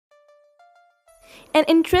An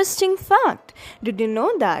interesting fact: did you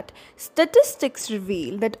know that statistics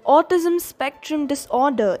reveal that autism spectrum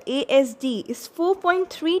disorder (ASD) is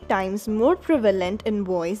 4.3 times more prevalent in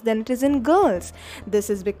boys than it is in girls? This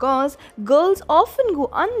is because girls often go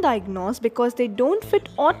undiagnosed because they don't fit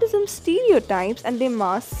autism stereotypes and they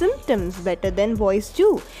mask symptoms better than boys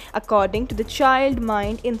do, according to the Child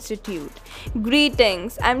Mind Institute.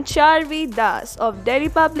 Greetings, I'm Charvi Das of Delhi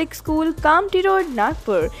Public School, Kamti Road,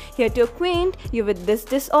 Nagpur, here to acquaint you with this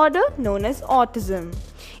disorder known as autism.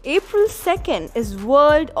 April 2nd is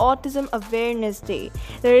World Autism Awareness Day.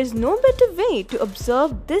 There is no better way to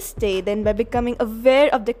observe this day than by becoming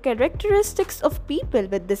aware of the characteristics of people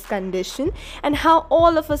with this condition and how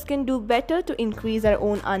all of us can do better to increase our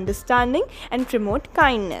own understanding and promote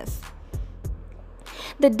kindness.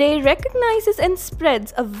 The day recognizes and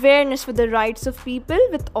spreads awareness for the rights of people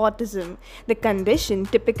with autism. The condition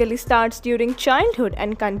typically starts during childhood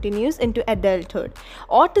and continues into adulthood.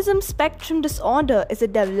 Autism spectrum disorder is a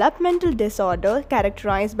developmental disorder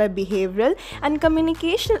characterized by behavioral and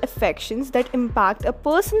communicational affections that impact a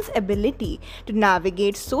person's ability to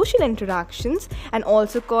navigate social interactions and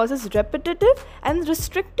also causes repetitive and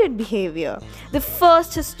restricted behavior. The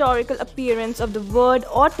first historical appearance of the word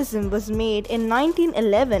autism was made in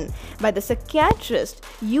 1911 by the psychiatrist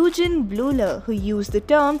Eugen Bleuler, who used the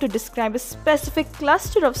term to describe a specific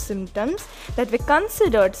cluster of symptoms that were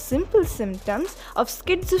considered simple symptoms of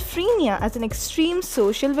schizophrenia as an extreme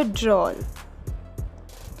social withdrawal.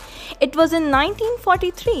 It was in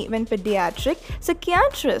 1943 when pediatric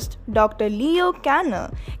psychiatrist Dr. Leo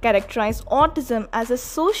Kanner characterized autism as a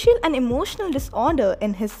social and emotional disorder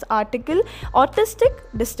in his article Autistic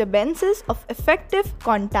Disturbances of Affective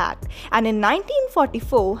Contact, and in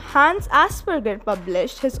 1944 Hans Asperger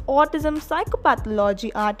published his Autism Psychopathology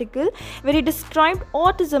article where he described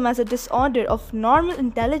autism as a disorder of normal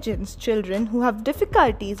intelligence children who have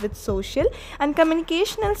difficulties with social and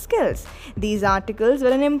communicational skills. These articles were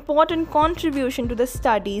an important contribution to the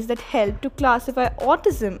studies that helped to classify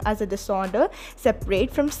autism as a disorder separate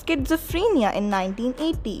from schizophrenia in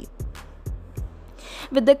 1980.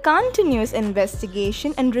 With the continuous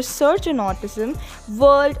investigation and research on autism,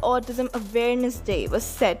 World Autism Awareness Day was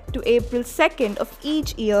set to April 2nd of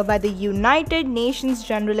each year by the United Nations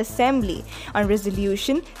General Assembly on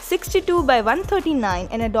Resolution 62 by 139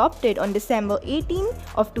 and adopted on December 18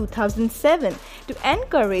 of 2007 to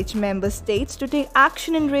encourage member states to take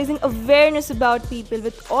action in raising awareness about people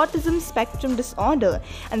with autism spectrum disorder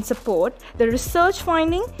and support the research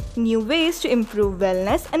finding new ways to improve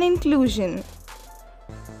wellness and inclusion.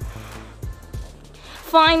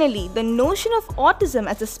 Finally, the notion of autism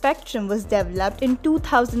as a spectrum was developed in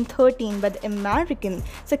 2013 by the American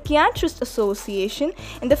Psychiatrists Association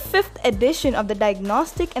in the 5th edition of the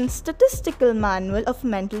Diagnostic and Statistical Manual of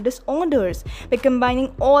Mental Disorders by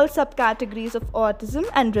combining all subcategories of autism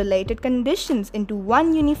and related conditions into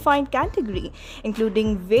one unified category,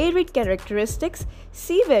 including varied characteristics,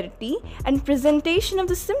 severity, and presentation of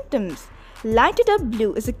the symptoms. Light It Up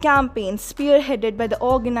Blue is a campaign spearheaded by the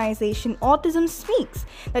organization Autism Speaks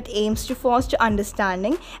that aims to foster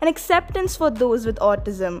understanding and acceptance for those with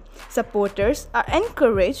autism. Supporters are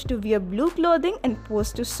encouraged to wear blue clothing and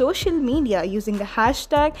post to social media using the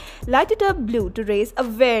hashtag #LightItUpBlue to raise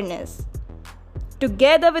awareness.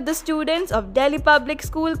 Together with the students of Delhi Public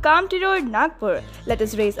School, Kamti Road, Nagpur, let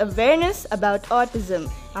us raise awareness about autism.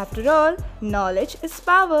 After all, knowledge is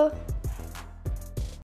power.